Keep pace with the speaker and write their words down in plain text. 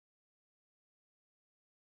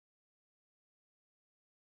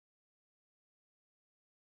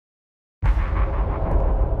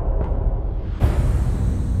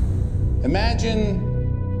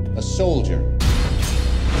Imagine a soldier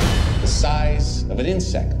the size of an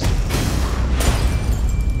insect.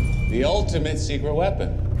 The ultimate secret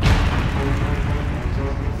weapon.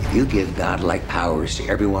 If you give godlike powers to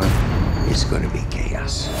everyone, it's going to be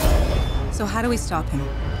chaos. So how do we stop him?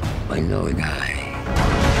 I know a guy.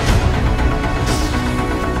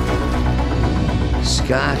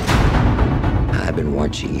 Scott, I've been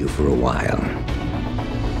watching you for a while.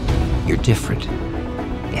 You're different.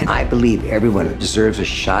 And I believe everyone deserves a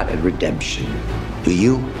shot at redemption. Do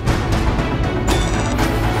you?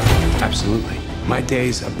 Absolutely. My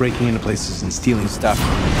days of breaking into places and stealing stuff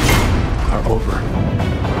are over.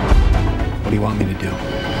 What do you want me to do?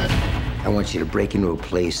 I want you to break into a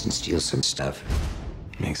place and steal some stuff.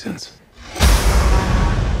 Makes sense.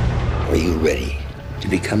 Are you ready to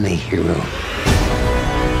become a hero?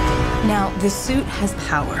 Now, the suit has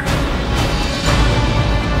power.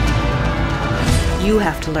 You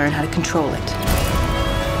have to learn how to control it.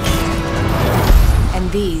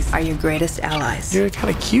 And these are your greatest allies. You're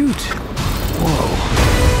kind of cute.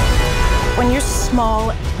 Whoa. When you're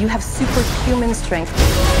small, you have superhuman strength.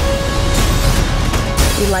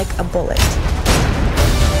 You're like a bullet.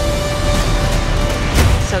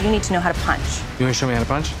 So you need to know how to punch. You want to show me how to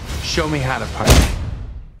punch? Show me how to punch.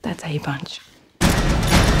 That's how you punch.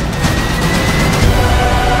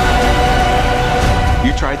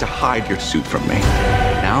 You tried to hide your suit from me.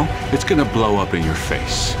 Now, it's gonna blow up in your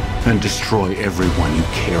face and destroy everyone you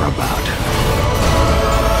care about.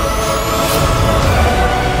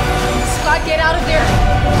 Scott, get out of there!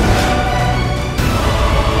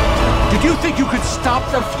 Did you think you could stop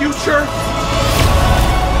the future?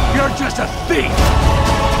 You're just a thief!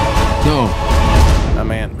 No. I'm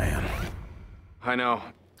Ant-Man. I know.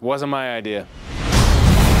 It wasn't my idea.